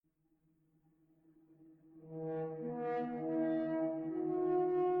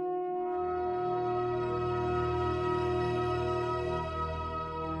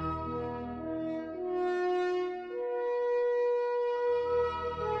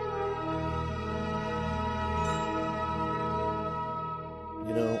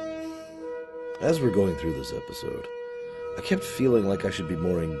As we're going through this episode, I kept feeling like I should be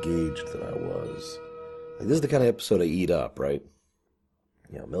more engaged than I was. Like, this is the kind of episode I eat up, right?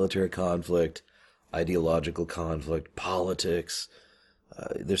 You know, military conflict, ideological conflict, politics.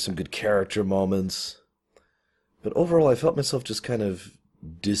 There's some good character moments. But overall, I felt myself just kind of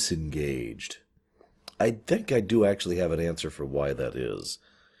disengaged. I think I do actually have an answer for why that is.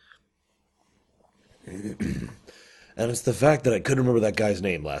 And it's the fact that I couldn't remember that guy's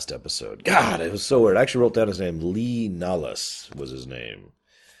name last episode. God, it was so weird. I actually wrote down his name. Lee Nollis was his name.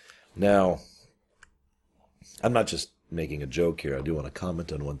 Now, I'm not just making a joke here. I do want to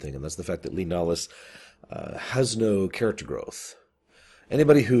comment on one thing, and that's the fact that Lee Nollis has no character growth.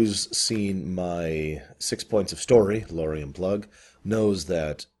 Anybody who's seen my 6 points of story, Lorien plug, knows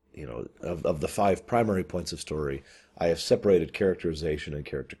that, you know, of the 5 primary points of story, I have separated characterization and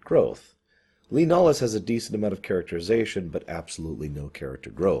character growth. Lee Nollis has a decent amount of characterization, but absolutely no character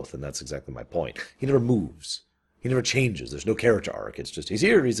growth, and that's exactly my point. He never moves. He never changes. There's no character arc. It's just, he's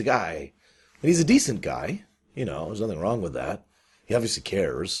here, he's a guy. And he's a decent guy. You know, there's nothing wrong with that. He obviously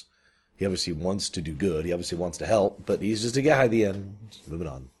cares. He obviously wants to do good. He obviously wants to help, but he's just a guy at the end. Just moving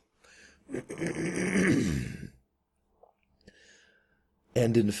on.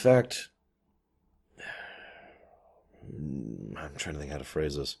 And in fact, I'm trying to think how to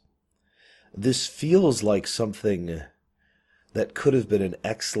phrase this. This feels like something that could have been an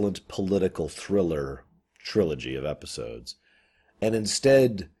excellent political thriller trilogy of episodes, and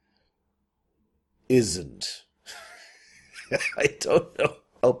instead isn't. I don't know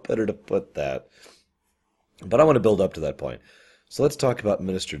how better to put that, but I want to build up to that point. So let's talk about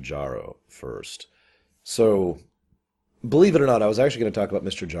Minister Jaro first. So, believe it or not, I was actually going to talk about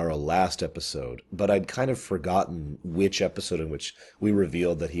Mr. Jaro last episode, but I'd kind of forgotten which episode in which we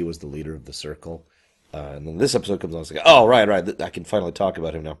revealed that he was the leader of the Circle. And then this episode comes on, it's like, oh, right, I can finally talk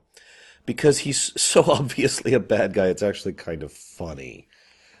about him now. Because he's so obviously a bad guy, it's actually kind of funny.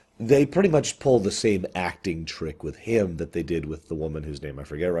 They pretty much pull the same acting trick with him that they did with the woman whose name I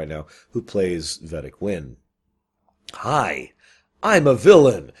forget right now, who plays Vedic Wynn. Hi, I'm a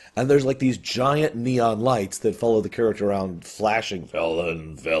villain! And there's like these giant neon lights that follow the character around, flashing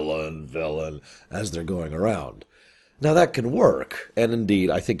villain, villain, villain, as they're going around. Now that can work, and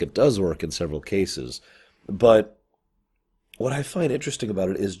indeed, I think it does work in several cases. But what I find interesting about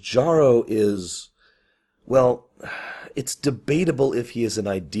it is Jaro is, well, it's debatable if he is an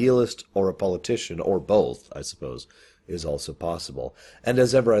idealist or a politician, or both, I suppose, is also possible. And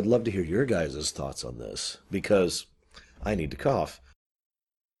as ever, I'd love to hear your guys' thoughts on this, because I need to cough.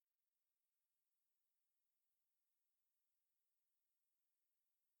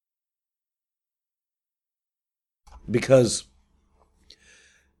 Because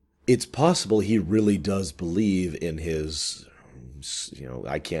it's possible he really does believe in his, you know,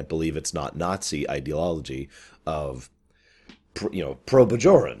 I can't believe it's not Nazi ideology of, you know,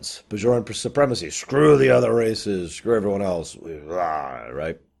 pro-Bajorans, Bajoran supremacy, screw the other races, screw everyone else,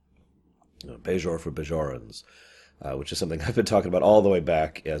 right? Bajor for Bajorans, which is something I've been talking about all the way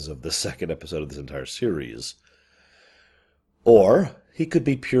back as of the second episode of this entire series. Or he could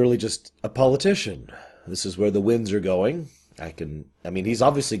be purely just a politician. This is where the winds are going. I mean, he's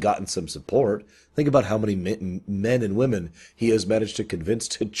obviously gotten some support. Think about how many men and women he has managed to convince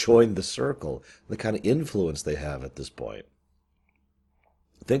to join the Circle, the kind of influence they have at this point.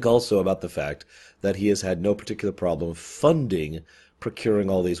 Think also about the fact that he has had no particular problem funding procuring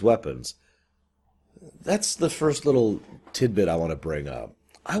all these weapons. That's the first little tidbit I want to bring up.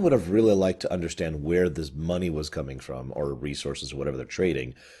 I would have really liked to understand where this money was coming from, or resources, or whatever they're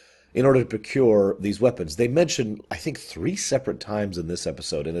trading, in order to procure these weapons. They mentioned, I think, 3 separate times in this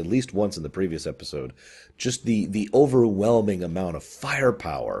episode, and at least once in the previous episode, just the overwhelming amount of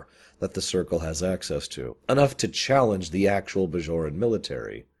firepower that the Circle has access to, enough to challenge the actual Bajoran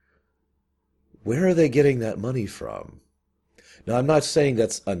military. Where are they getting that money from? Now, I'm not saying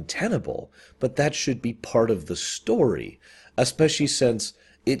that's untenable, but that should be part of the story, especially since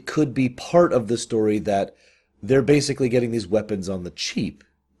it could be part of the story that they're basically getting these weapons on the cheap.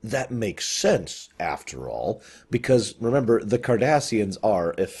 That makes sense, after all, because, remember, the Cardassians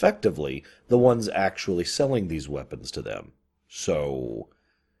are, effectively, the ones actually selling these weapons to them. So,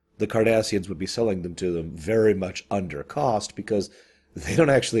 the Cardassians would be selling them to them very much under cost, because they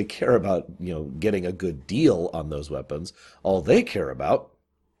don't actually care about, you know, getting a good deal on those weapons. All they care about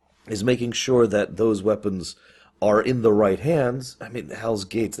is making sure that those weapons are in the right hands. I mean, Hell's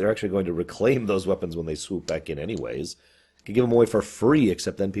Gates, they're actually going to reclaim those weapons when they swoop back in anyways. Could give them away for free,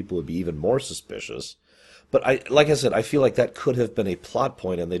 except then people would be even more suspicious. But like I said, I feel like that could have been a plot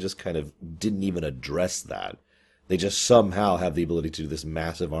point, and they just kind of didn't even address that. They just somehow have the ability to do this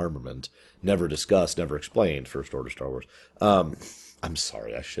massive armament, never discussed, never explained. First Order Star Wars. I'm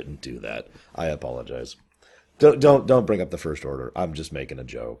sorry, I shouldn't do that. I apologize. Don't bring up the First Order. I'm just making a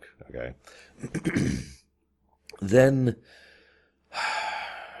joke. Okay. Then,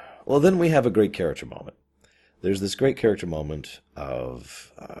 well, then we have a great character moment. There's this great character moment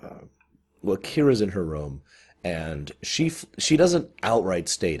of, well, Kira's in her room, and she doesn't outright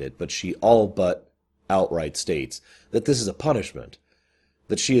state it, but she all but outright states that this is a punishment,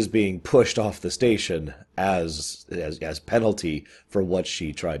 that she is being pushed off the station as penalty for what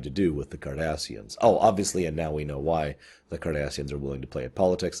she tried to do with the Cardassians. Oh, obviously, and now we know why the Cardassians are willing to play at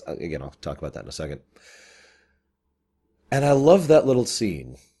politics. Again, I'll talk about that in a second. And I love that little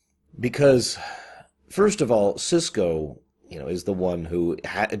scene because, first of all, Sisko, is the one who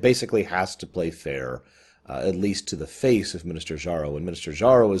basically has to play fair, at least to the face of Minister Jaro. And Minister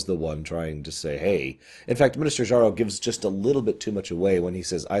Jaro is the one trying to say, hey. In fact, Minister Jaro gives just a little bit too much away when he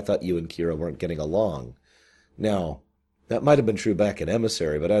says, I thought you and Kira weren't getting along. Now, that might have been true back in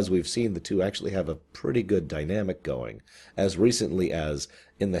Emissary, but as we've seen, the two actually have a pretty good dynamic going, as recently as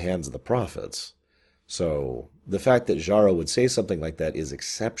In the Hands of the Prophets. So the fact that Jaro would say something like that is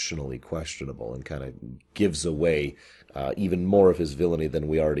exceptionally questionable and kind of gives away even more of his villainy than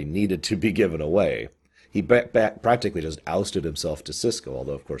we already needed to be given away. He practically just ousted himself to Sisko,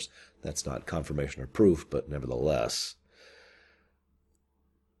 although, of course, that's not confirmation or proof, but nevertheless.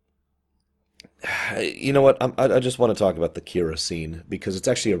 You know what? I just want to talk about the Kira scene, because it's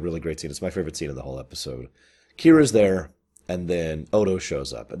actually a really great scene. It's my favorite scene of the whole episode. Kira's there, and then Odo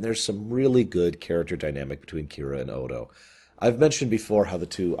shows up, and there's some really good character dynamic between Kira and Odo. I've mentioned before how the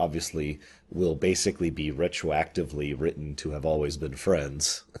two obviously will basically be retroactively written to have always been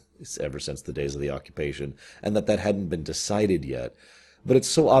friends ever since the days of the occupation, and that hadn't been decided yet. But it's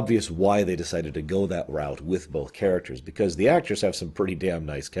so obvious why they decided to go that route with both characters, because the actors have some pretty damn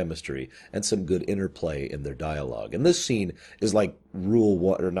nice chemistry and some good interplay in their dialogue. And this scene is like rule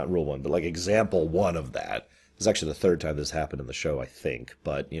one, or not rule one, but like example one of that. It's actually the third time this happened in the show, I think.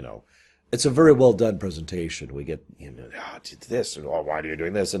 But, it's a very well done presentation. We get, this, and why are you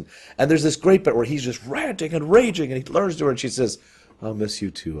doing this? And there's this great bit where he's just ranting and raging, and he learns to her, and she says, I'll miss you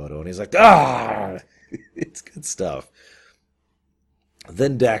too, Odo. And he's like, it's good stuff.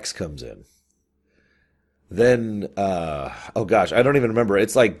 Then Dax comes in. Then, oh gosh, I don't even remember.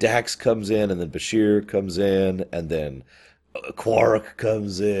 It's like Dax comes in, and then Bashir comes in, and then Quark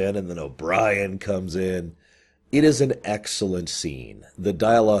comes in, and then O'Brien comes in. It is an excellent scene. The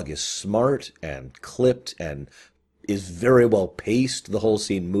dialogue is smart and clipped and is very well paced. The whole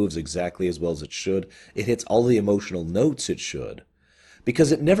scene moves exactly as well as it should. It hits all the emotional notes it should.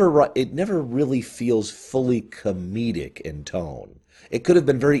 Because it never really feels fully comedic in tone. It could have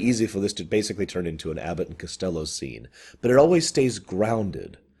been very easy for this to basically turn into an Abbott and Costello scene, but it always stays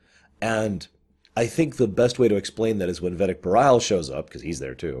grounded. And I think the best way to explain that is when Vedic Bareil shows up, because he's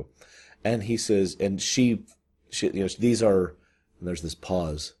there too, and he says, and she these are, and there's this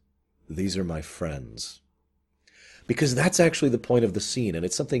pause, these are my friends. Because that's actually the point of the scene, and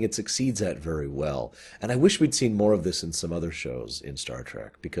it's something it succeeds at very well. And I wish we'd seen more of this in some other shows in Star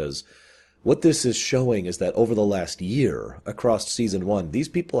Trek, because what this is showing is that over the last year, across season 1, these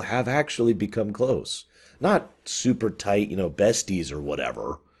people have actually become close. Not super tight, besties or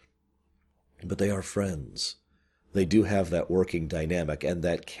whatever, but they are friends. They do have that working dynamic and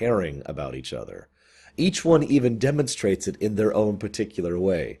that caring about each other. Each one even demonstrates it in their own particular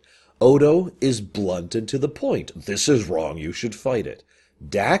way. Odo is blunt and to the point. This is wrong, you should fight it.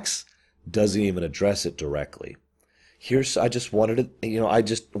 Dax doesn't even address it directly. I just wanted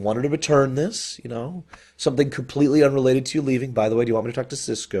to return this, something completely unrelated to you leaving. By the way, do you want me to talk to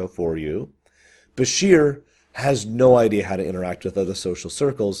Sisko for you? Bashir has no idea how to interact with other social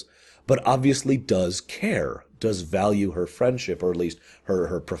circles, but obviously does care, does value her friendship, or at least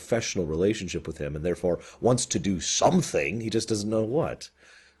her professional relationship with him, and therefore wants to do something, he just doesn't know what.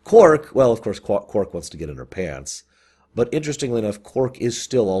 Quark, well, of course, Quark wants to get in her pants. But interestingly enough, Quark is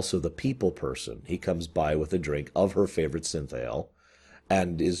still also the people person. He comes by with a drink of her favorite synth ale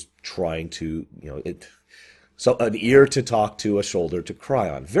and is trying to, so an ear to talk to, a shoulder to cry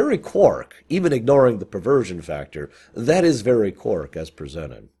on. Very Quark, even ignoring the perversion factor. That is very Quark as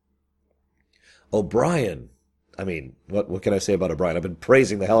presented. O'Brien, I mean, what can I say about O'Brien? I've been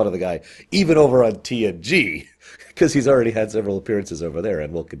praising the hell out of the guy, even over on TNG, because he's already had several appearances over there,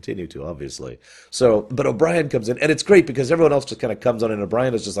 and will continue to, obviously. So, but O'Brien comes in, and it's great because everyone else just kind of comes on, and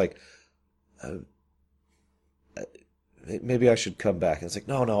O'Brien is just like, maybe I should come back. And it's like,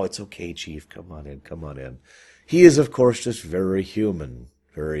 no, it's okay, Chief, come on in. He is, of course, just very human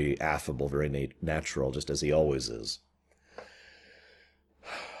very affable, very natural, just as he always is.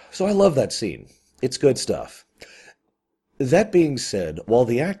 So I love that scene. It's good stuff. That being said, while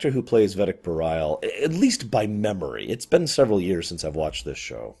the actor who plays Vedic Bareil, at least by memory, it's been several years since I've watched this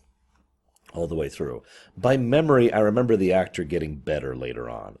show all the way through. By memory, I remember the actor getting better later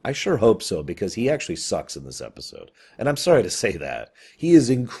on. I sure hope so, because he actually sucks in this episode. And I'm sorry to say that. He is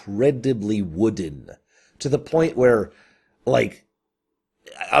incredibly wooden, to the point where, like,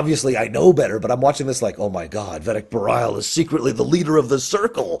 obviously I know better, but I'm watching this like, oh my God, Vedic Bareil is secretly the leader of the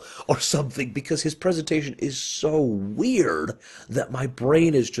circle or something, because his presentation is so weird that my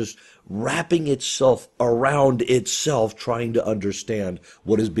brain is just wrapping itself around itself trying to understand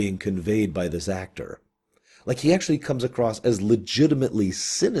what is being conveyed by this actor. Like, he actually comes across as legitimately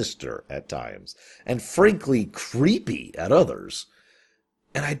sinister at times and frankly creepy at others.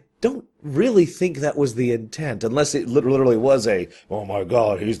 And I don't really think that was the intent, unless it literally was a, oh my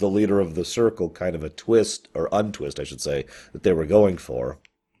God, he's the leader of the circle kind of a twist, or untwist, I should say, that they were going for.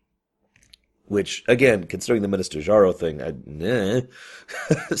 Which, again, considering the Minister Jaro thing,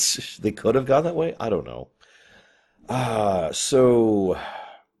 they could have gone that way? I don't know. So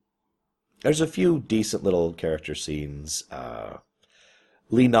there's a few decent little character scenes.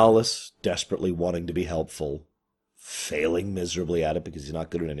 Lee Nollis desperately wanting to be helpful, failing miserably at it because he's not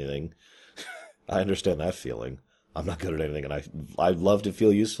good at anything. I understand that feeling. I'm not good at anything, and I love to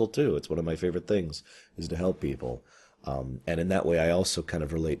feel useful too. It's one of my favorite things, is to help people. And in that way, I also kind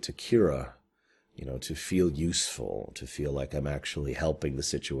of relate to Kira, to feel useful, to feel like I'm actually helping the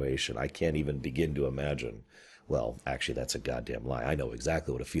situation. I can't even begin to imagine. Well, actually, that's a goddamn lie. I know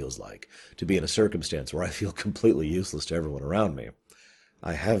exactly what it feels like to be in a circumstance where I feel completely useless to everyone around me.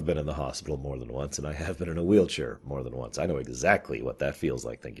 I have been in the hospital more than once, and I have been in a wheelchair more than once. I know exactly what that feels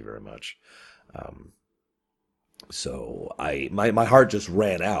like. Thank you very much. So my heart just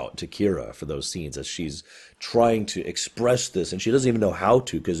ran out to Kira for those scenes as she's trying to express this, and she doesn't even know how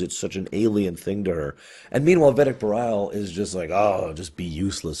to because it's such an alien thing to her. And meanwhile, Vedic Bareil is just like, oh, just be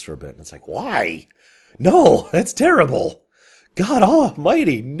useless for a bit. And it's like, why? No, that's terrible. God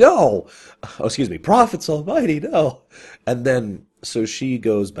Almighty, no. Oh, excuse me, Prophets Almighty, no. And then, so she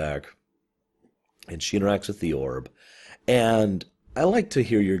goes back, and she interacts with the orb, and I like to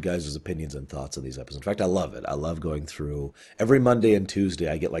hear your guys' opinions and thoughts on these episodes. In fact, I love it. I love going through. Every Monday and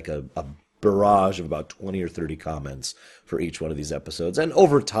Tuesday, I get like a barrage of about 20 or 30 comments for each one of these episodes. And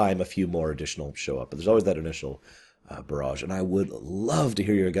over time, a few more additional show up. But there's always that initial barrage. And I would love to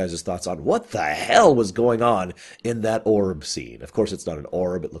hear your guys' thoughts on what the hell was going on in that orb scene. Of course, it's not an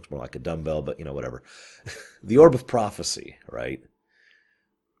orb. It looks more like a dumbbell, but, whatever. The orb of prophecy, right?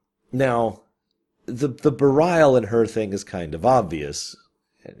 Now, the Bareil in her thing is kind of obvious,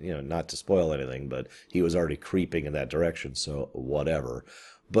 not to spoil anything, but he was already creeping in that direction, so whatever.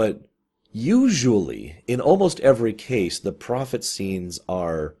 But usually, in almost every case, the prophet scenes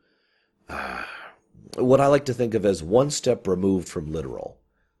are what I like to think of as one step removed from literal.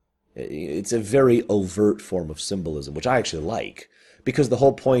 It's a very overt form of symbolism, which I actually like, because the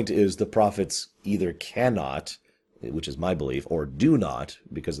whole point is the prophets either cannot, which is my belief, or do not,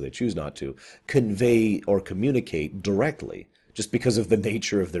 because they choose not to, convey or communicate directly, just because of the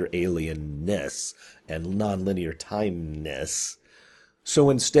nature of their alienness and nonlinear timeness.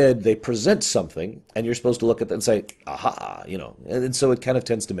 So instead, they present something, and you're supposed to look at that and say, aha, and so it kind of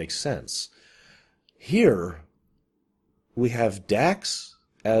tends to make sense. Here, we have Dax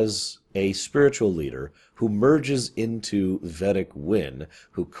as a spiritual leader who merges into Vedic Wynn,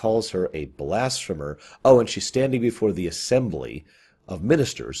 who calls her a blasphemer. Oh, and she's standing before the assembly of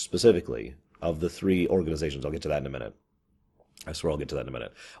ministers, specifically, of the three organizations. I'll get to that in a minute. I swear I'll get to that in a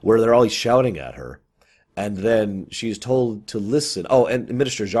minute. Where they're always shouting at her. And then she's told to listen. Oh, and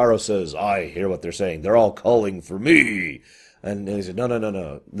Minister Jaro says, I hear what they're saying. They're all calling for me. And he said, no.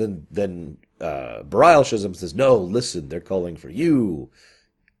 Then Bareil shows up and says, no, listen, they're calling for you.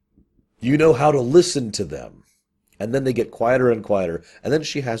 You know how to listen to them. And then they get quieter and quieter. And then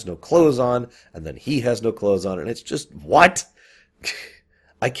she has no clothes on. And then he has no clothes on. And it's just, what?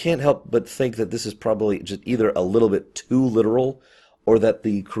 I can't help but think that this is probably just either a little bit too literal, or that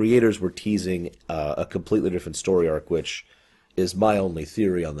the creators were teasing a completely different story arc, which is my only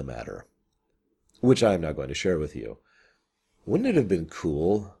theory on the matter, which I am now going to share with you. Wouldn't it have been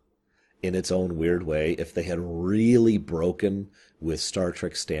cool, in its own weird way, if they had really broken with Star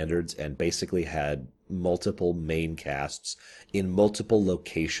Trek standards and basically had multiple main casts in multiple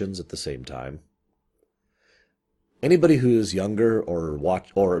locations at the same time? Anybody who is younger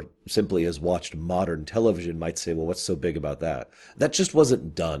or simply has watched modern television might say, well, what's so big about that? That just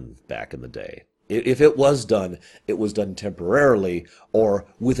wasn't done back in the day. If it was done, it was done temporarily or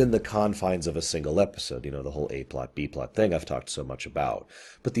within the confines of a single episode. You know, the whole A plot, B plot thing I've talked so much about.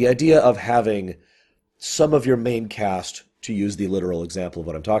 But the idea of having some of your main cast, to use the literal example of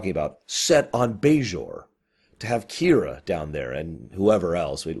what I'm talking about, set on Bajor, to have Kira down there and whoever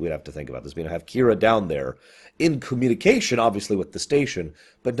else, we'd have to think about this, but have Kira down there in communication, obviously, with the station,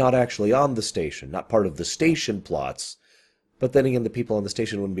 but not actually on the station, not part of the station plots. But then again, the people on the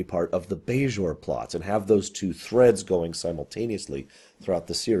station wouldn't be part of the Bajor plots, and have those two threads going simultaneously throughout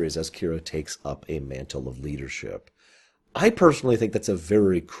the series as Kira takes up a mantle of leadership. I personally think that's a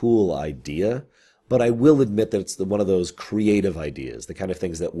very cool idea, but I will admit that it's one of those creative ideas, the kind of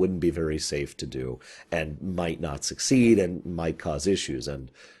things that wouldn't be very safe to do and might not succeed and might cause issues. And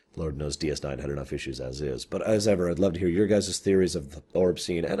Lord knows DS9 had enough issues as is. But as ever, I'd love to hear your guys' theories of the orb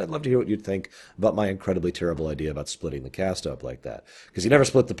scene, and I'd love to hear what you'd think about my incredibly terrible idea about splitting the cast up like that. Because you never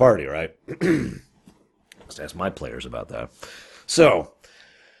split the party, right? Let's ask my players about that. So,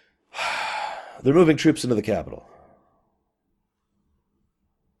 they're moving troops into the capital.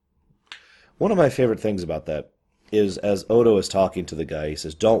 One of my favorite things about that is as Odo is talking to the guy, he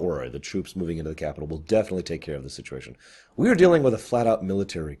says, "Don't worry, the troops moving into the capital will definitely take care of the situation. We are dealing with a flat-out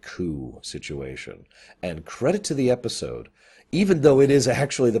military coup situation. And credit to the episode, even though it is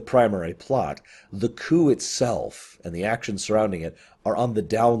actually the primary plot, the coup itself and the action surrounding it are on the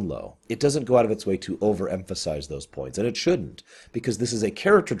down low. It doesn't go out of its way to overemphasize those points, and it shouldn't, because this is a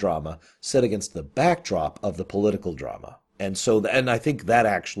character drama set against the backdrop of the political drama. And so, and I think that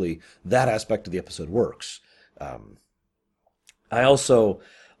aspect of the episode works. I also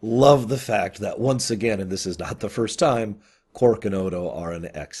love the fact that once again, and this is not the first time, Quark and Odo are an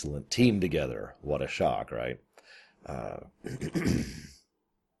excellent team together. What a shock, right?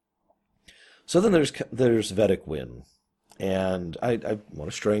 So then there's Vedic Wynn, and I want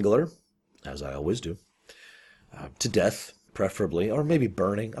to strangle her, as I always do, to death, preferably, or maybe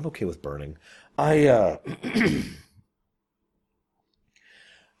burning. I'm okay with burning.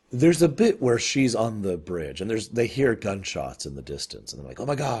 There's a bit where she's on the bridge, and they hear gunshots in the distance, and they're like, "Oh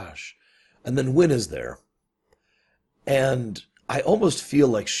my gosh!" And then Wynn is there, and I almost feel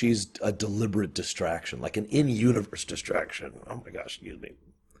like she's a deliberate distraction, like an in-universe distraction. Oh my gosh, excuse me.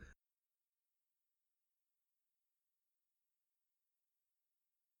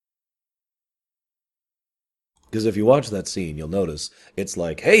 Because if you watch that scene, you'll notice it's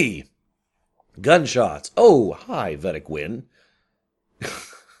like, "Hey, gunshots! Oh, hi, Vedic Wynn."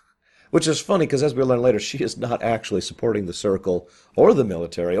 Which is funny because, as we learn later, she is not actually supporting the Circle or the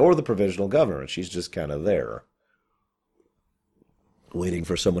military or the provisional government. She's just kind of there, waiting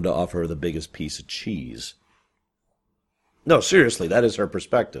for someone to offer her the biggest piece of cheese. No, seriously, that is her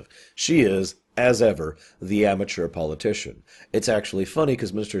perspective. She is, as ever, the amateur politician. It's actually funny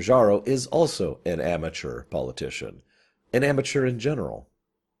because Mr. Jarro is also an amateur politician. An amateur in general.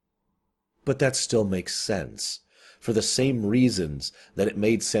 But that still makes sense. For the same reasons that it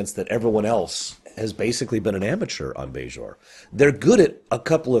made sense that everyone else has basically been an amateur on Bajor. They're good at a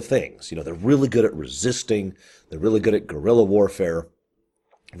couple of things. You know, they're really good at resisting. They're really good at guerrilla warfare.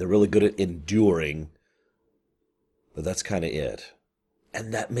 They're really good at enduring. But that's kind of it.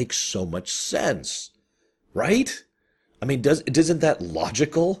 And that makes so much sense. Right? I mean, isn't that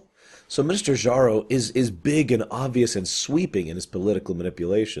logical? So Minister Jarro is big and obvious and sweeping in his political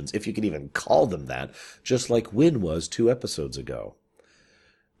manipulations, if you can even call them that, just like Wynn was 2 episodes ago.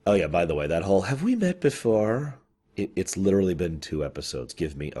 Oh yeah, by the way, that whole, "have we met before?" It's literally been 2 episodes.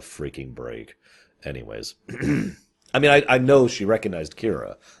 Give me a freaking break. Anyways. I mean, I know she recognized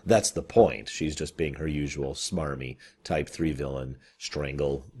Kira. That's the point. She's just being her usual smarmy Type 3 villain,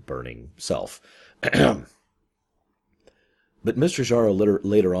 strangle, burning self. But Mr. Jarro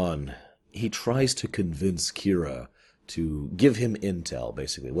later on, he tries to convince Kira to give him intel,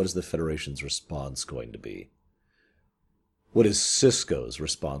 basically. What is the Federation's response going to be? What is Sisko's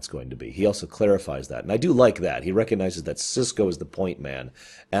response going to be? He also clarifies that. And I do like that. He recognizes that Sisko is the point man,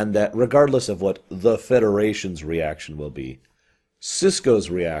 and that regardless of what the Federation's reaction will be,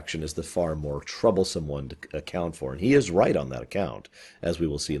 Sisko's reaction is the far more troublesome one to account for. And he is right on that account, as we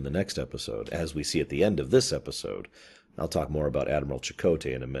will see in the next episode, as we see at the end of this episode. I'll talk more about Admiral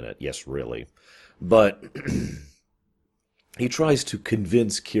Chakotay in a minute. Yes, really. But he tries to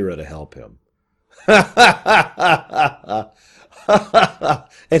convince Kira to help him.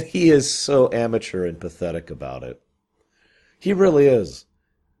 And he is so amateur and pathetic about it. He really is.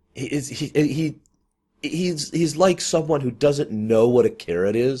 He's like someone who doesn't know what a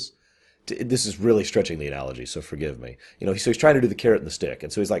carrot is. This is really stretching the analogy, so forgive me. You know, so he's trying to do the carrot and the stick,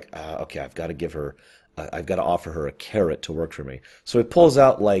 and so he's like, okay, I've got to offer her a carrot to work for me. So he pulls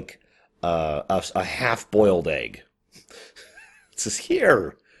out like a half-boiled egg. It says,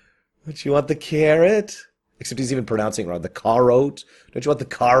 here, don't you want the carrot? Except he's even pronouncing it wrong. The carrot. Don't you want the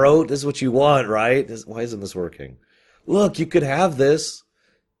carrot? This is what you want, right? Why isn't this working? Look, you could have this.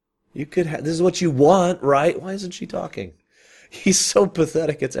 This is what you want, right? Why isn't she talking? He's so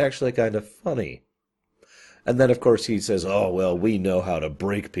pathetic, it's actually kind of funny. And then, of course, he says, oh, well, we know how to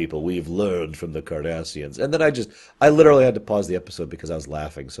break people. We've learned from the Cardassians. And then I literally had to pause the episode because I was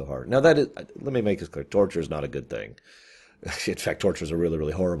laughing so hard. Now, let me make this clear. Torture is not a good thing. In fact, torture is a really,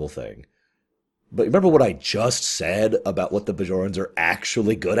 really horrible thing. But remember what I just said about what the Bajorans are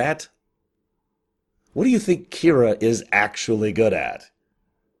actually good at? What do you think Kira is actually good at?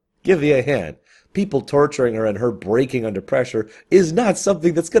 Give you a hint. People torturing her and her breaking under pressure is not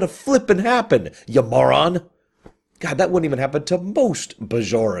something that's going to flip and happen, you moron. God, that wouldn't even happen to most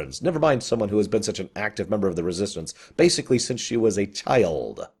Bajorans. Never mind someone who has been such an active member of the Resistance, basically since she was a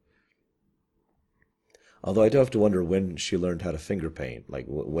child. Although I do have to wonder when she learned how to finger paint, like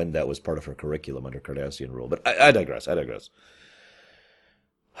when that was part of her curriculum under Cardassian rule. But I digress.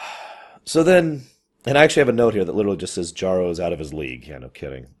 So then, and I actually have a note here that literally just says Jarro's out of his league. Yeah, no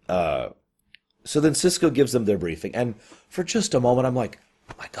kidding. So then Sisko gives them their briefing, and for just a moment I'm like,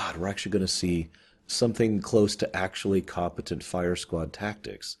 oh my God, we're actually going to see something close to actually competent fire squad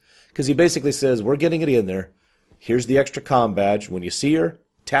tactics. Because he basically says, we're getting it in there. Here's the extra comm badge. When you see her,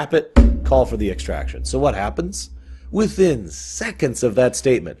 tap it, call for the extraction. So what happens? Within seconds of that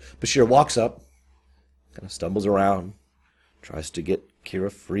statement, Bashir walks up, kind of stumbles around, tries to get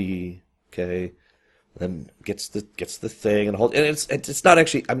Kira free, okay, then gets the thing and holds. And it's not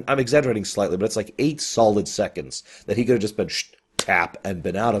actually. I'm exaggerating slightly, but it's like 8 solid seconds that he could have just been tap and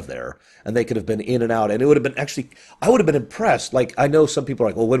been out of there, and they could have been in and out, and it would have been actually. I would have been impressed. Like I know some people are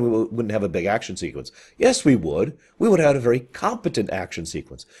like, well, when we wouldn't have a big action sequence. Yes, we would. We would have had a very competent action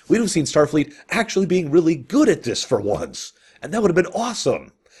sequence. We'd have seen Starfleet actually being really good at this for once, and that would have been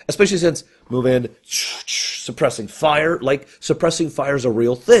awesome. Especially since move in, suppressing fire. Like, suppressing fire is a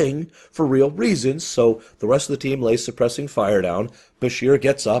real thing for real reasons. So the rest of the team lays suppressing fire down. Bashir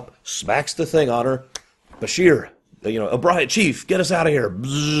gets up, smacks the thing on her. Bashir, O'Brien, Chief, get us out of here.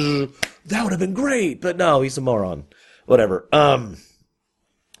 That would have been great. But no, he's a moron. Whatever.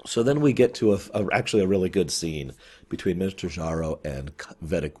 So then we get to actually a really good scene between Mr. Jarro and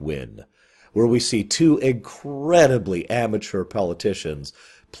Vedic Wynn, where we see 2 incredibly amateur politicians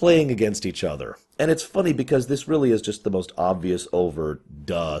playing against each other. And it's funny because this really is just the most obvious, overt,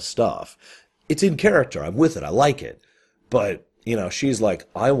 duh stuff. It's in character. I'm with it. I like it. But, she's like,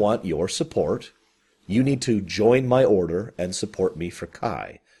 I want your support. You need to join my order and support me for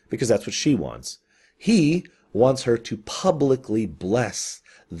Kai. Because that's what she wants. He wants her to publicly bless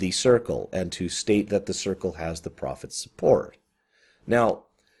the Circle and to state that the Circle has the Prophet's support. Now,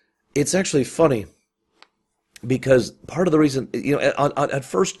 it's actually funny because part of the reason, at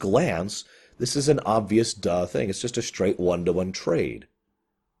first glance, this is an obvious duh thing. It's just a straight one-to-one trade.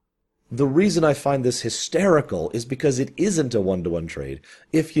 The reason I find this hysterical is because it isn't a one-to-one trade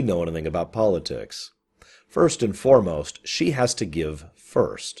if you know anything about politics. First and foremost, she has to give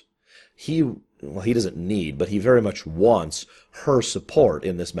first. He doesn't need, but he very much wants her support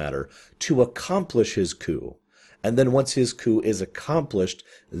in this matter to accomplish his coup. And then once his coup is accomplished,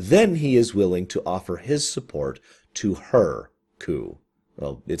 then he is willing to offer his support to her coup.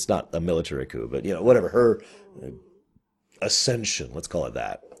 Well, it's not a military coup, but, whatever, her ascension, let's call it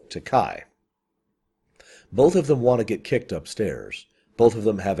that, to Kai. Both of them want to get kicked upstairs. Both of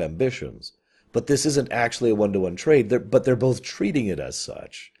them have ambitions. But this isn't actually a one-to-one trade, but they're both treating it as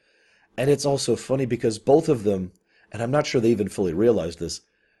such. And it's also funny because both of them, and I'm not sure they even fully realize this,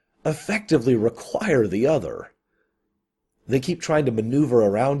 effectively require the other. They keep trying to maneuver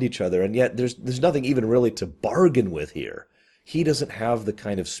around each other, and yet there's nothing even really to bargain with here. He doesn't have the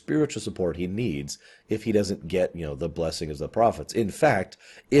kind of spiritual support he needs if he doesn't get, the blessing of the prophets. In fact,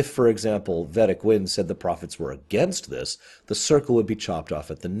 if, for example, Vedic Wynn said the prophets were against this, the Circle would be chopped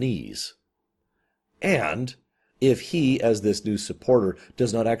off at the knees. And if he, as this new supporter,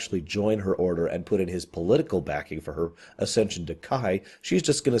 does not actually join her order and put in his political backing for her ascension to Kai, she's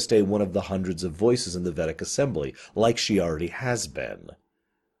just going to stay one of the hundreds of voices in the Vedic Assembly, like she already has been.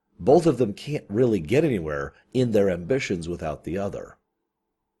 Both of them can't really get anywhere in their ambitions without the other.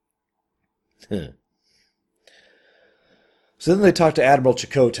 So then they talk to Admiral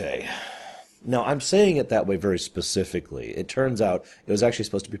Chakotay. Now, I'm saying it that way very specifically. It turns out it was actually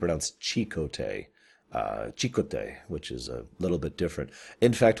supposed to be pronounced Chakotay. Chakotay, which is a little bit different.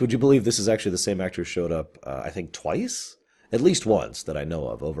 In fact, would you believe this is actually the same actor who showed up, I think, twice At least once that I know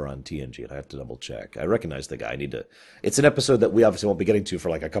of over on TNG, and I have to double check. I recognize the guy. I need to. It's an episode that we obviously won't be getting to for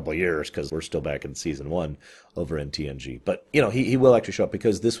like a couple of years because we're still back in season 1 over in TNG. But, he will actually show up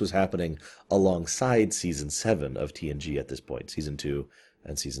because this was happening alongside season 7 of TNG at this point. Season 2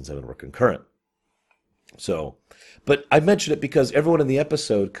 and season 7 were concurrent. So, but I mention it because everyone in the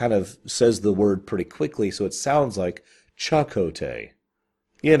episode kind of says the word pretty quickly, so it sounds like Chakotay.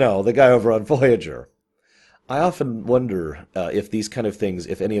 The guy over on Voyager. I often wonder if these kind of things,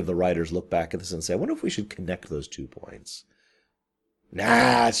 if any of the writers look back at this and say, I wonder if we should connect those 2 points.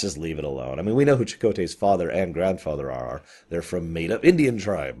 Nah, let's just leave it alone. I mean, we know who Chakotay's father and grandfather are. They're from made-up Indian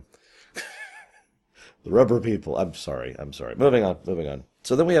tribe. The rubber people. I'm sorry. Moving on.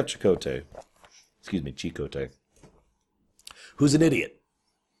 So then we have Chakotay. Excuse me, Chakotay. Who's an idiot.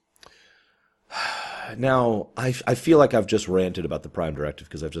 Now, I feel like I've just ranted about the Prime Directive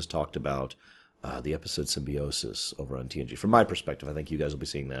because I've just talked about the episode Symbiosis over on TNG. From my perspective, I think you guys will be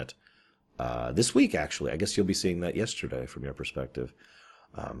seeing that this week, actually. I guess you'll be seeing that yesterday from your perspective.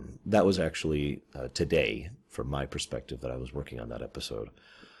 That was actually today, from my perspective, that I was working on that episode.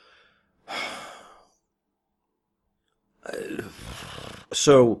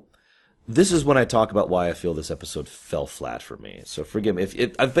 So, this is when I talk about why I feel this episode fell flat for me. So forgive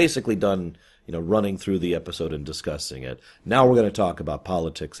me. I've basically done, running through the episode and discussing it. Now we're going to talk about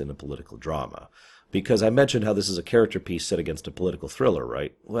politics and a political drama. Because I mentioned how this is a character piece set against a political thriller,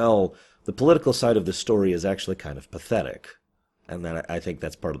 right? Well, the political side of this story is actually kind of pathetic. And I think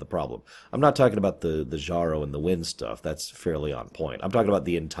that's part of the problem. I'm not talking about the Jaro and the Wind stuff. That's fairly on point. I'm talking about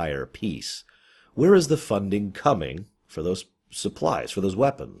the entire piece. Where is the funding coming for those supplies, for those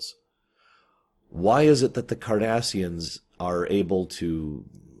weapons? Why is it that the Cardassians are able to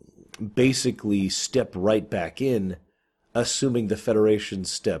basically step right back in, assuming the Federation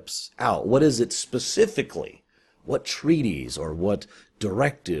steps out? What is it specifically? What treaties or what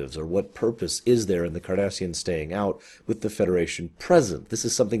directives or what purpose is there in the Cardassians staying out with the Federation present? This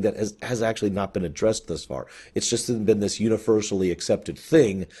is something that has actually not been addressed thus far. It's just been this universally accepted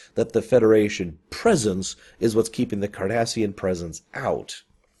thing that the Federation presence is what's keeping the Cardassian presence out.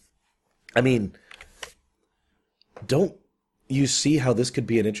 I mean, don't you see how this could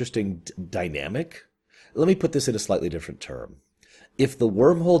be an interesting dynamic? Let me put this in a slightly different term. If the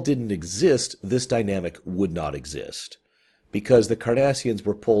wormhole didn't exist, this dynamic would not exist. Because the Cardassians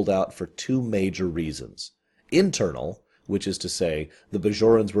were pulled out for 2 major reasons. Internal, which is to say, the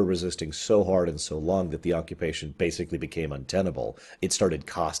Bajorans were resisting so hard and so long that the occupation basically became untenable. It started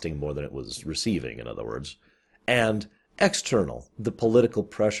costing more than it was receiving, in other words. And external, the political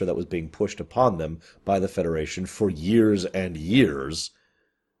pressure that was being pushed upon them by the Federation for years and years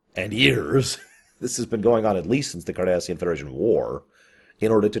and years. This has been going on at least since the Cardassian Federation War,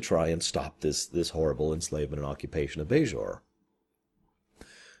 in order to try and stop this horrible enslavement and occupation of Bajor.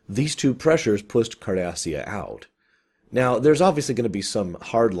 These 2 pressures pushed Cardassia out. Now, there's obviously going to be some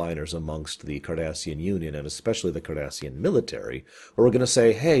hardliners amongst the Cardassian Union, and especially the Cardassian military, who are going to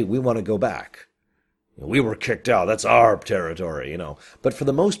say, hey, we want to go back. We were kicked out. That's our territory, But for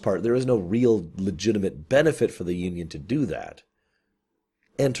the most part, there is no real legitimate benefit for the Union to do that.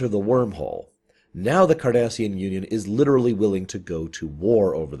 Enter the wormhole. Now the Cardassian Union is literally willing to go to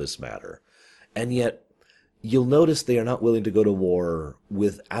war over this matter. And yet, you'll notice they are not willing to go to war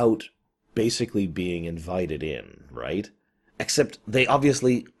without basically being invited in, right? Except they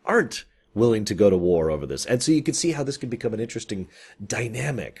obviously aren't willing to go to war over this. And so you can see how this could become an interesting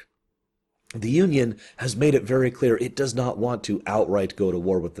dynamic. The Union has made it very clear it does not want to outright go to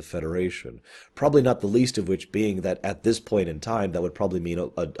war with the Federation, probably not the least of which being that at this point in time that would probably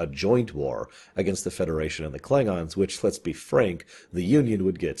mean a joint war against the Federation and the Klingons, which, let's be frank, the Union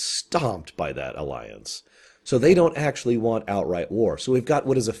would get stomped by that alliance. So they don't actually want outright war. So we've got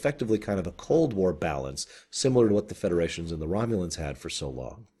what is effectively kind of a Cold War balance, similar to what the Federations and the Romulans had for so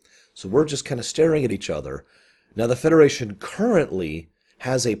long. So we're just kind of staring at each other. Now the Federation currently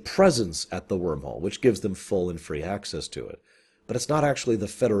has a presence at the wormhole, which gives them full and free access to it. But it's not actually the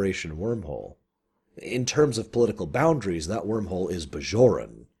Federation wormhole. In terms of political boundaries, that wormhole is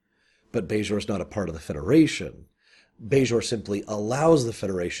Bajoran. But Bajor is not a part of the Federation. Bajor simply allows the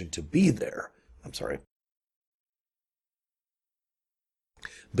Federation to be there.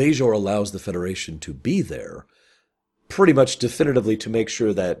 Bajor allows the Federation to be there, pretty much definitively to make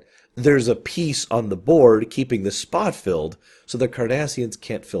sure that there's a piece on the board keeping the spot filled, so the Cardassians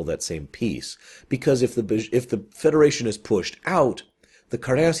can't fill that same piece. Because if the Federation is pushed out, the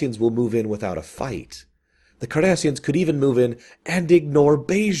Cardassians will move in without a fight. The Cardassians could even move in and ignore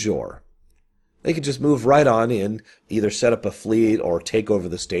Bajor. They could just move right on in, either set up a fleet or take over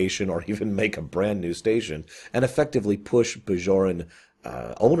the station or even make a brand new station and effectively push Bajoran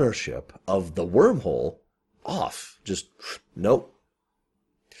ownership of the wormhole off. Just, nope.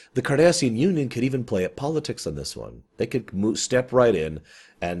 The Cardassian Union could even play at politics on this one. They could step right in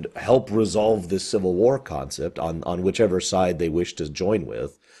and help resolve this Civil War concept on whichever side they wish to join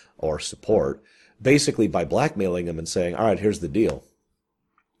with or support, basically by blackmailing them and saying, all right, here's the deal.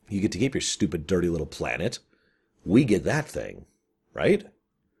 You get to keep your stupid, dirty little planet. We get that thing, right?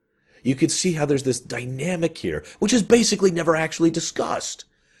 You could see how there's this dynamic here, which is basically never actually discussed.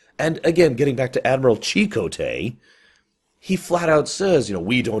 And again, getting back to Admiral Chakotay, he flat out says,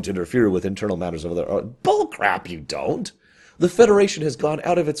 we don't interfere with internal matters of other... Bullcrap, you don't! The Federation has gone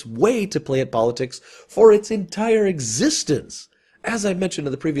out of its way to play at politics for its entire existence. As I mentioned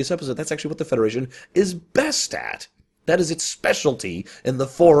in the previous episode, that's actually what the Federation is best at. That is its specialty in the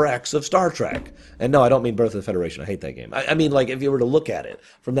 4X of Star Trek. And no, I don't mean Birth of the Federation. I hate that game. I mean, like, if you were to look at it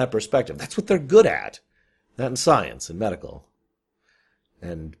from that perspective, that's what they're good at. That and science and medical.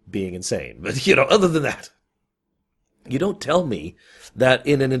 And being insane. But, other than that, you don't tell me that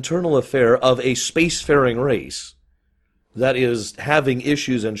in an internal affair of a spacefaring race that is having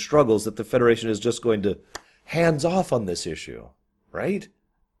issues and struggles that the Federation is just going to hands off on this issue, right?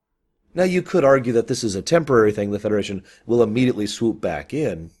 Now, you could argue that this is a temporary thing. The Federation will immediately swoop back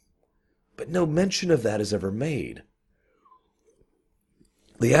in. But no mention of that is ever made.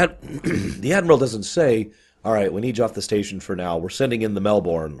 The Admiral doesn't say, all right, we need you off the station for now. We're sending in the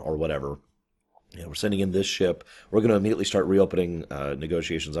Melbourne or whatever. We're sending in this ship. We're going to immediately start reopening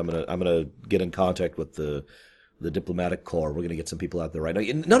negotiations. I'm gonna get in contact with the diplomatic corps. We're going to get some people out there right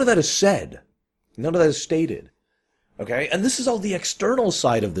now. None of that is said. None of that is stated. Okay, and this is all the external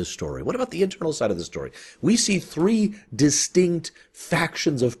side of this story. What about the internal side of the story? We see three distinct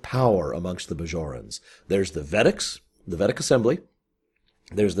factions of power amongst the Bajorans. There's the Vedics, the Vedic Assembly,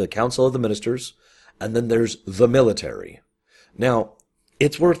 there's the Council of the Ministers, and then there's the military. Now,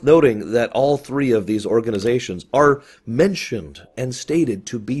 it's worth noting that all three of these organizations are mentioned and stated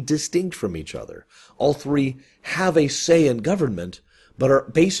to be distinct from each other. All three have a say in government, but are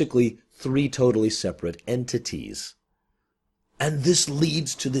basically three totally separate entities. And this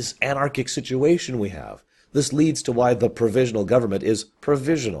leads to this anarchic situation we have. This leads to why the provisional government is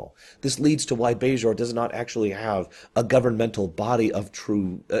provisional. This leads to why Bajor does not actually have a governmental body of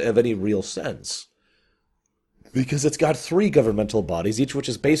any real sense. Because it's got three governmental bodies, each which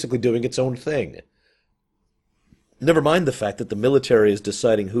is basically doing its own thing. Never mind the fact that the military is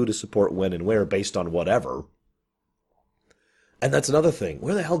deciding who to support when and where based on whatever. And that's another thing.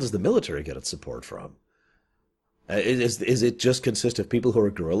 Where the hell does the military get its support from? Is it just consist of people who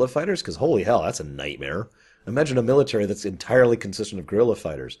are guerrilla fighters? Because holy hell, that's a nightmare. Imagine a military that's entirely consistent of guerrilla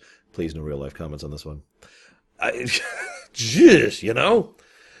fighters. Please, no real-life comments on this one. Jeez,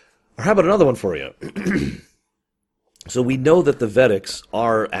 Or how about another one for you? So we know that the Vedics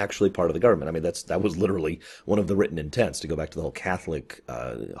are actually part of the government. I mean, that was literally one of the written intents, to go back to the whole Catholic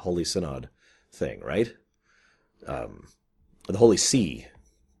Holy Synod thing, right? The Holy See.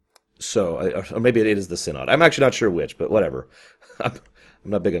 So, or maybe it is the Synod. I'm actually not sure which, but whatever. I'm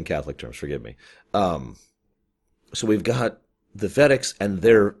not big on Catholic terms, forgive me. So we've got the Vedics and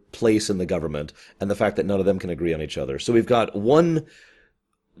their place in the government, and the fact that none of them can agree on each other. So we've got one,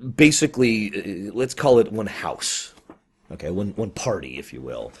 basically, let's call it one house. Okay, one party, if you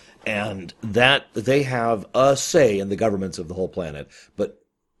will. And that they have a say in the governments of the whole planet, but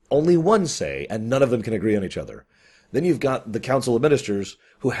only one say, and none of them can agree on each other. Then you've got the Council of Ministers,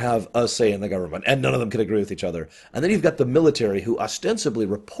 who have a say in the government, and none of them can agree with each other. And then you've got the military, who ostensibly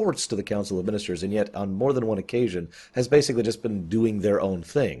reports to the Council of Ministers, and yet on more than one occasion has basically just been doing their own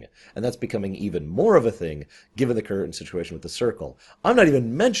thing. And that's becoming even more of a thing, given the current situation with the Circle. I'm not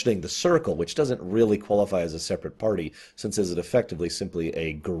even mentioning the Circle, which doesn't really qualify as a separate party, since it is effectively simply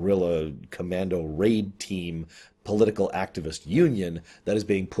a guerrilla commando raid team political activist union that is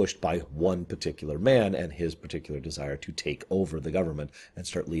being pushed by one particular man and his particular desire to take over the government and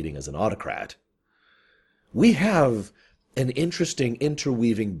start leading as an autocrat. We have an interesting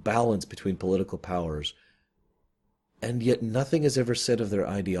interweaving balance between political powers, and yet nothing is ever said of their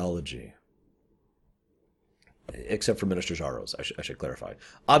ideology. Except for Minister Jaros, I should clarify.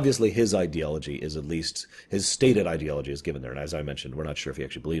 Obviously, his ideology is at least, his stated ideology is given there, and as I mentioned, we're not sure if he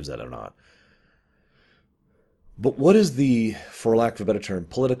actually believes that or not. But what is the, for lack of a better term,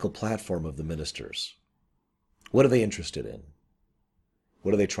 political platform of the ministers? What are they interested in?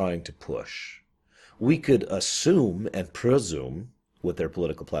 What are they trying to push? We could assume and presume what their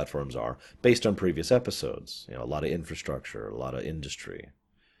political platforms are based on previous episodes. A lot of infrastructure, a lot of industry,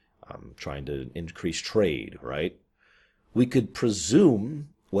 trying to increase trade, right? We could presume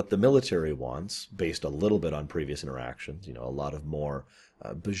what the military wants based a little bit on previous interactions. A lot of more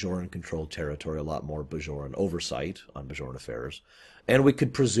Bajoran-controlled territory, a lot more Bajoran oversight on Bajoran affairs. And we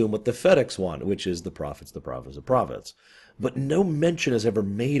could presume what the Fetics want, which is the prophets, the prophets, the prophets. But no mention is ever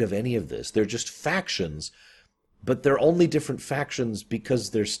made of any of this. They're just factions, but they're only different factions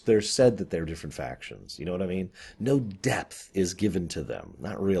because they're said that they're different factions. You know what I mean? No depth is given to them.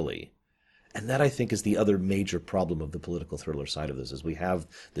 Not really. And that, I think, is the other major problem of the political thriller side of this, is we have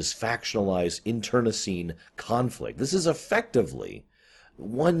this factionalized internecine conflict. This is effectively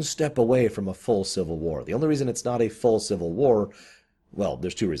one step away from a full civil war. The only reason it's not a full civil war, well,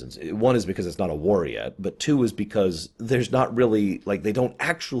 there's two reasons. One is because it's not a war yet, but two is because there's not really, they don't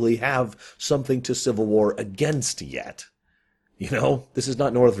actually have something to civil war against yet. This is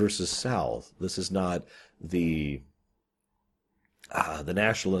not North versus South. This is not the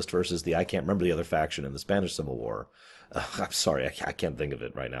nationalist versus I can't remember the other faction in the Spanish Civil War. I'm sorry, I can't think of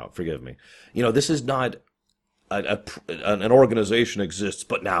it right now. Forgive me. This is not an organization exists,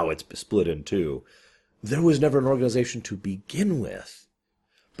 but now it's split in two. There was never an organization to begin with.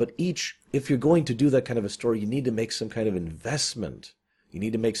 But if you're going to do that kind of a story, you need to make some kind of investment. You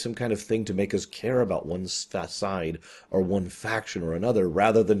need to make some kind of thing to make us care about one side or one faction or another,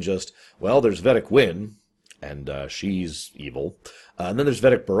 rather than just, well, there's Vedic Wynn, and she's evil. And then there's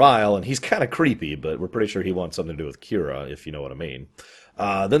Vedic Barile, and he's kind of creepy, but we're pretty sure he wants something to do with Kira, if you know what I mean.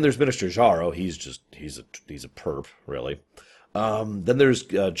 Then there's Minister Jaro. He's a perp, really. Then there's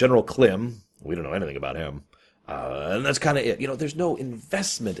General Klim. We don't know anything about him. And that's kind of it. There's no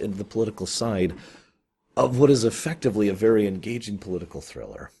investment in the political side of what is effectively a very engaging political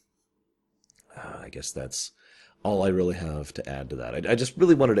thriller. I guess that's all I really have to add to that. I just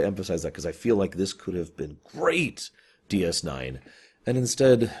really wanted to emphasize that because I feel like this could have been great DS9, and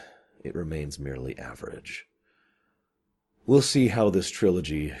instead it remains merely average. We'll see how this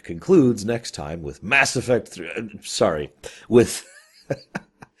trilogy concludes next time with Mass Effect with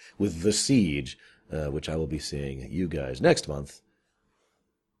with The Siege, which I will be seeing you guys next month.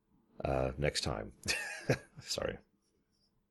 Next time. Sorry.